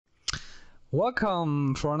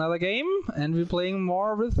Welcome for another game, and we're playing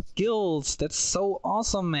more with guilds. That's so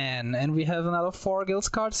awesome, man. And we have another 4 guilds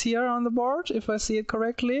cards here on the board, if I see it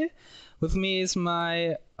correctly. With me is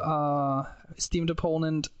my esteemed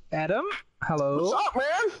opponent, Adam. Hello. What's up,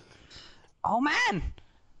 man? Oh, man!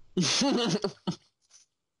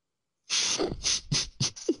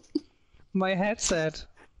 My headset.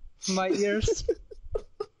 My ears.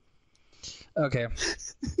 Okay.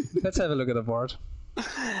 Let's have a look at the board.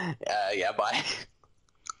 Yeah, bye.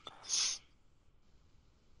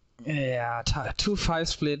 Yeah, 2-5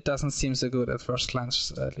 split doesn't seem so good at first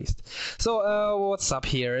glance, at least. So, what's up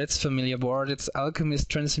here? It's familiar board. It's Alchemist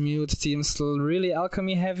Transmute. Seems still really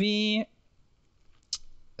alchemy heavy.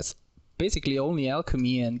 It's basically only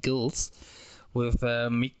alchemy and guilds, with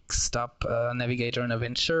mixed up Navigator and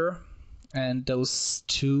Adventure. And those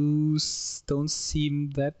twos don't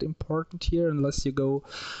seem that important here, unless you go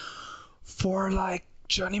for like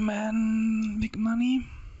Journeyman Big Money.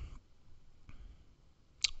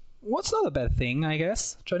 What's not a bad thing, I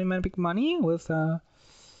guess. Journeyman Big Money with a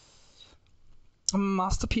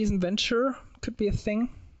Masterpiece Adventure could be a thing.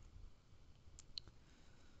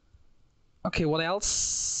 Okay, what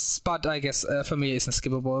else? But I guess familiar isn't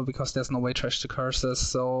skippable because there's no way trash to curses,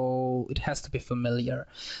 so it has to be familiar.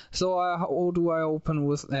 So how do I open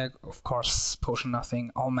with, of course, potion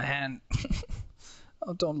nothing. Oh man.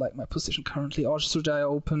 I don't like my position currently. Or should I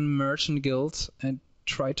open Merchant Guild and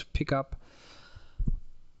try to pick up...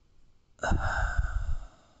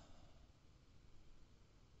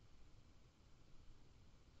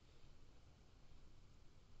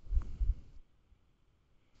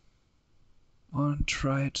 or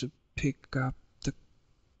try to pick up the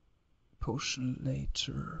potion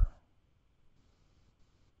later.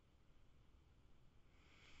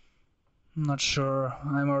 I'm not sure.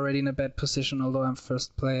 I'm already in a bad position, although I'm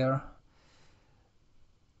first player.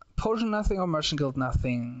 Potion nothing or Merchant Guild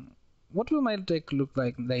nothing. What will my deck look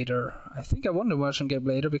like later? I think I want the Merchant Guild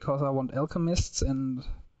later because I want Alchemists, and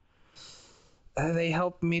they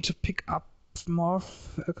help me to pick up more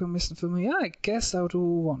Alchemists and Familiar. Yeah, I guess I do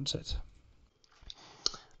want it.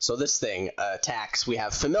 So this thing attacks. We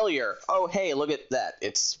have Familiar. Oh, hey, look at that.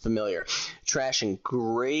 It's Familiar. Trashing.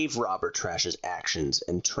 Grave Robber trashes actions,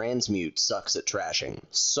 and Transmute sucks at trashing.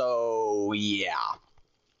 So, yeah.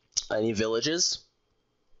 Any villages?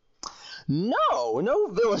 No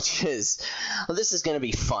villages. Well, this is going to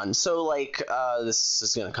be fun. So, like, this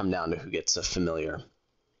is going to come down to who gets a Familiar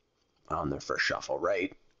on their first shuffle,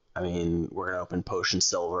 right? I mean, we're going to open Potion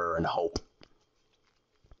Silver and hope.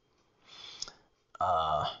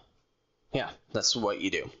 Yeah, that's what you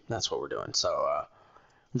do. That's what we're doing. So,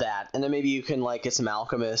 that. And then maybe you can, like, get some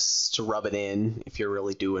Alchemists to rub it in if you're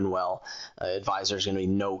really doing well. Advisor's going to be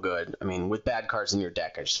no good. I mean, with bad cards in your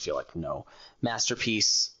deck, I just feel like no.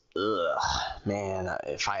 Masterpiece, ugh. Man,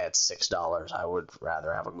 if I had $6, I would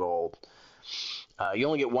rather have a gold. You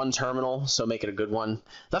only get one terminal, so make it a good one.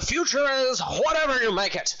 The future is whatever you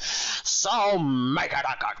make it, so make it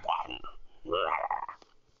a good one.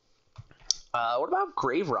 What about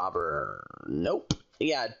Grave Robber? Nope.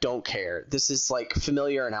 Yeah, don't care. This is like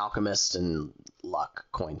Familiar and Alchemist and Luck.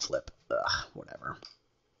 Coin flip. Ugh, whatever.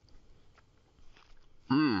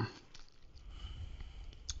 Well,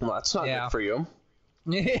 that's not good for you.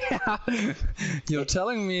 Yeah. You're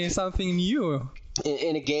telling me something new.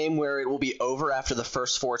 In a game where it will be over after the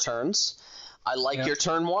first 4 turns, I like your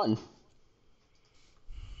turn 1.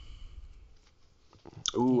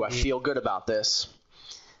 Ooh, I feel good about this.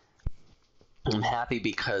 I'm happy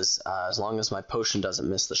because as long as my potion doesn't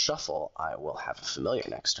miss the shuffle, I will have a Familiar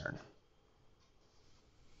next turn.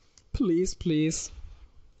 Please, please.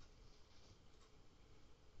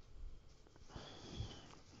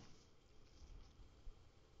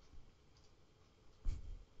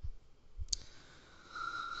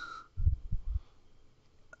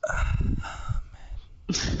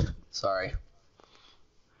 Sorry.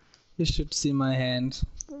 You should see my hand.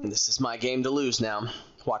 This is my game to lose now.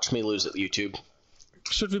 Watch me lose at YouTube.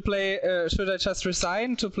 Should we play, should I just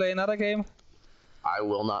resign to play another game? I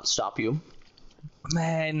will not stop you.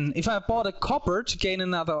 Man, if I bought a copper to gain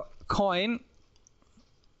another coin...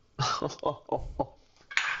 How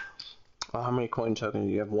many coin tokens?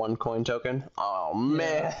 Do you have 1 coin token? Oh,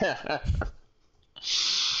 man. Yeah.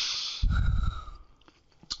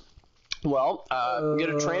 Well, get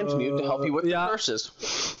a Transmute to help you with the curses.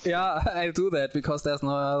 Yeah, I do that because there's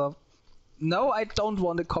no other... No, I don't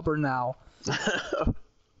want a copper now.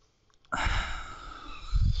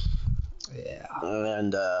 Yeah.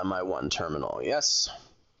 And my 1 terminal, yes.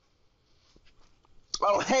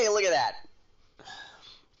 Oh, hey, look at that.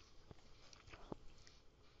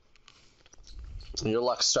 Your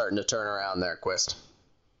luck's starting to turn around there, Quist.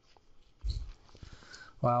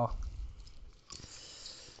 Wow.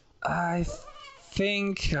 I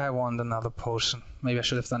think I want another potion. Maybe I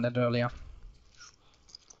should have done that earlier.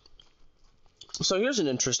 So here's an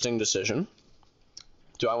interesting decision.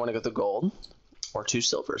 Do I want to get the gold or 2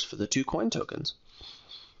 silvers for the 2 coin tokens?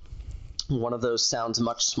 One of those sounds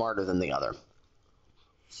much smarter than the other.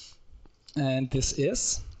 And this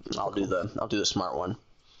is? I'll do the smart one.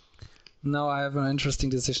 Now I have an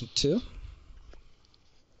interesting decision too.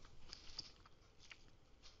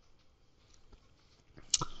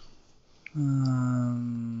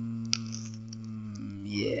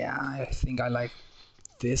 Yeah, I think I like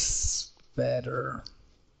this better.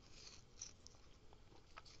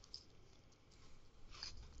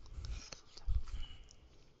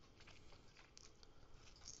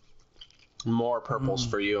 More purples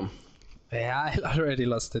for you. Yeah, I already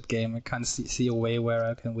lost that game. I can't see a way where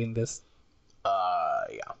I can win this.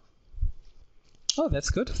 Yeah. Oh, that's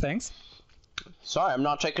good. Thanks. Sorry, I'm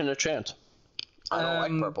not taking a chance. I don't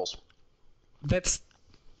like purples.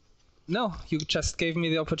 No, you just gave me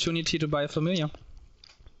the opportunity to buy a familiar.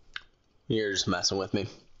 You're just messing with me.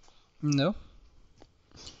 No.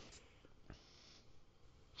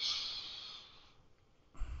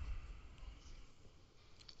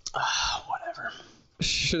 Whatever.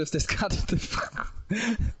 Should have discarded the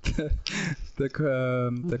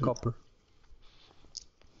copper.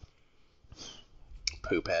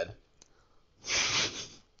 Poop head.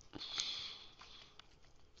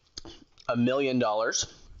 $1 million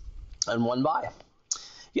and 1 buy.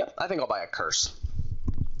 Yep, I think I'll buy a curse.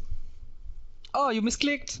 Oh, you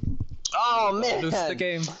misclicked. Oh man, Lose the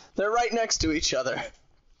game. They're right next to each other.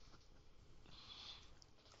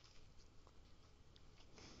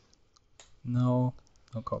 No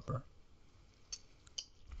copper.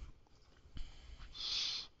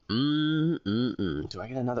 Do I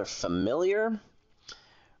get another familiar?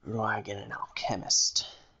 Or do I get an alchemist?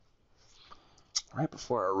 Right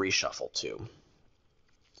before a reshuffle too.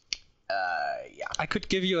 Yeah. I could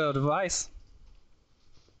give you advice.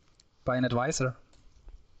 Buy an advisor.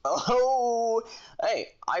 Oh,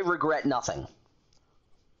 hey, I regret nothing.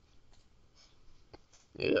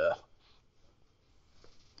 Yeah.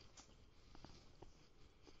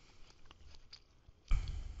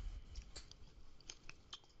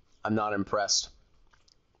 I'm not impressed.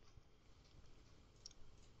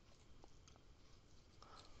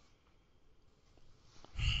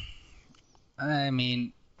 I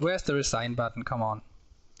mean, where's the resign button? Come on.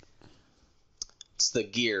 It's the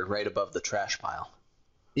gear right above the trash pile.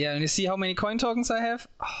 Yeah, and you see how many coin tokens I have?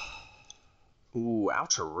 Ooh,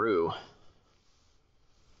 oucharoo.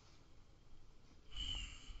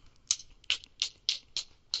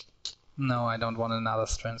 No, I don't want another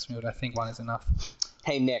transmute. I think one is enough.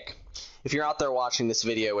 Hey, Nick, if you're out there watching this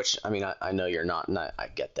video, which, I mean, I know you're not, and I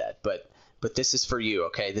get that, but this is for you,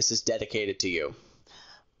 okay? This is dedicated to you.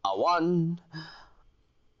 A 1,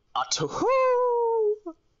 a 2,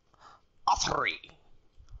 a 3.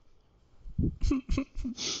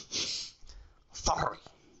 3.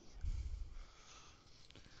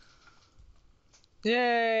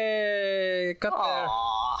 Yay! Got there.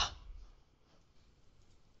 Aww.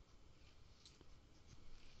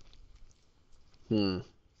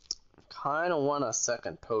 Kind of want a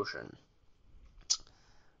second potion,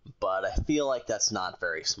 but I feel like that's not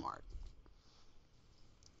very smart.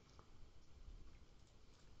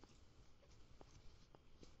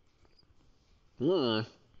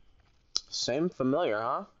 Same familiar,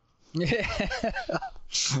 huh? Yeah.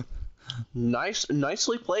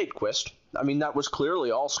 Nicely played, Quist. I mean, that was clearly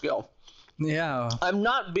all skill. Yeah. I'm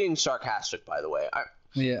not being sarcastic, by the way.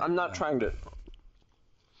 I'm not trying to...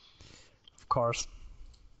 Of course.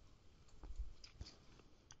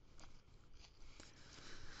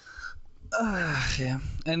 Yeah.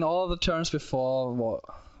 And all the turns before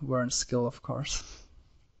weren't skill, of course.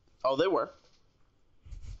 Oh, they were.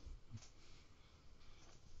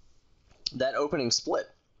 That opening split,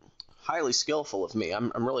 highly skillful of me.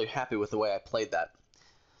 I'm really happy with the way I played that.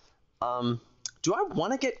 Do I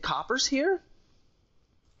want to get coppers here?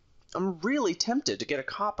 I'm really tempted to get a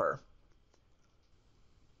copper.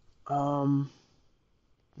 No.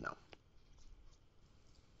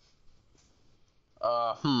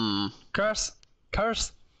 Curse!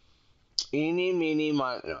 Curse! Eeny, meeny,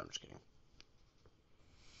 miny... No, I'm just kidding.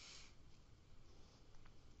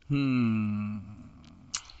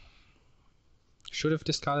 Should have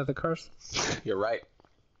discarded the curse. You're right.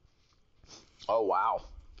 Oh, wow.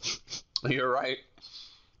 You're right.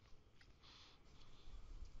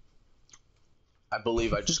 I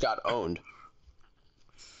believe I just got owned.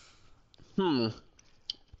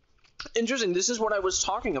 Interesting. This is what I was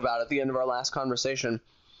talking about at the end of our last conversation,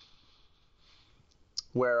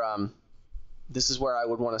 where this is where I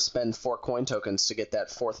would want to spend 4 coin tokens to get that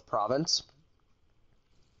 4th province.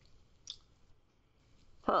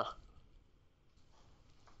 Huh.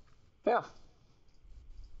 Yeah.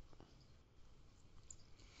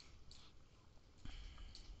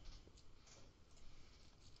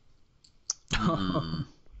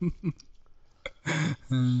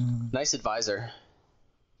 Nice advisor.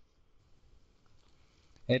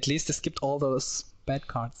 At least I skipped all those bad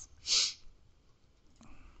cards.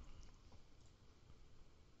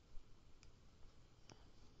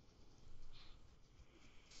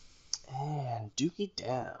 And Dookie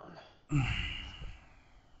down.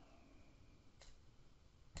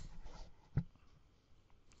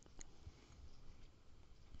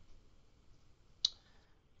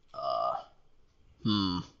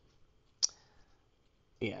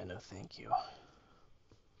 Yeah, no thank you.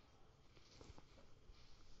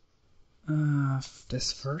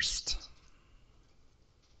 This first.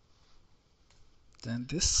 Then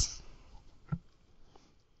this.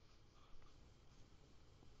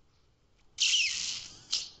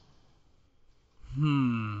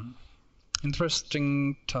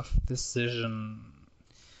 Interesting, tough decision.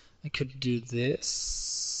 I could do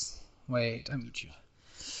this. Wait, I mute you.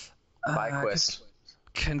 Bye, Quest.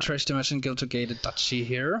 Can trash the Merchant Guild to gain a duchy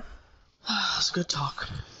here. That's a good talk.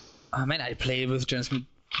 Man, I play with Transmute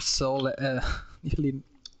Soul nearly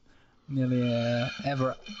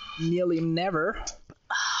never.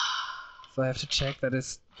 So I have to check that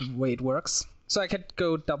is the way it works. So I could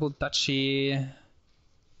go double duchy.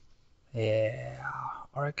 Yeah.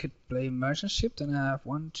 Or I could play Merchant Ship, then I have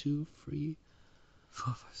 1, 2, 3,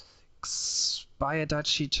 4, 5, 6. Buy a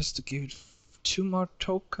duchy just to give it 2 more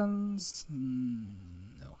tokens?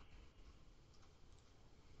 No.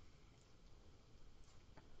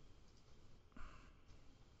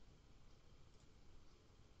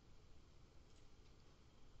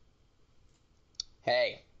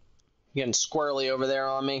 Hey, you getting squirrely over there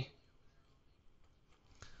on me?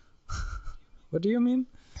 What do you mean?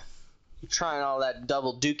 You trying all that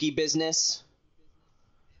double dookie business?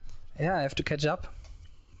 Yeah, I have to catch up.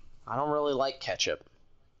 I don't really like ketchup.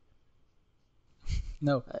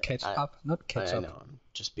 No, catch up, not catch up. I know, I'm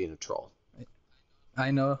just being a troll.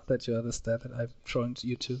 I know that you understand that I'm trolling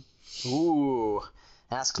you too. Ooh,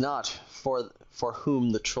 ask not for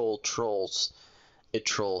whom the troll trolls, it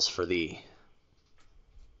trolls for thee.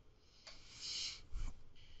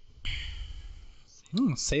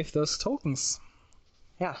 Save those tokens.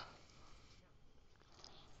 Yeah.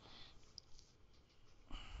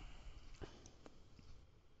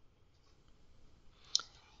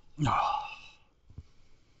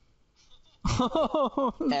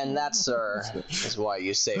 And that, sir, is why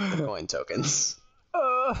you save the coin tokens.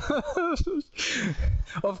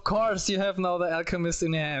 Of course, you have now the Alchemist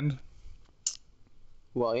in hand.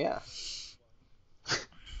 Well, yeah.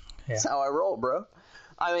 That's how I roll, bro.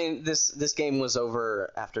 I mean, this game was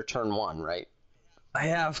over after turn 1, right?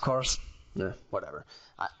 Yeah, of course. Whatever.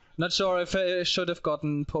 Not sure if I should have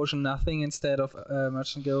gotten Potion Nothing instead of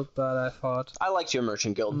Merchant Guild, but I thought... I liked your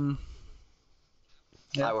Merchant Guild.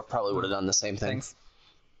 Yeah. I probably would have done the same thing. Thanks.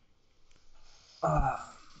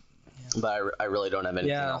 But I really don't have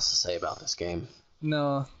anything else to say about this game.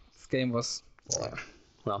 No, this game was... Yeah.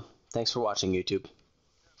 Well, thanks for watching, YouTube.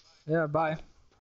 Yeah, bye.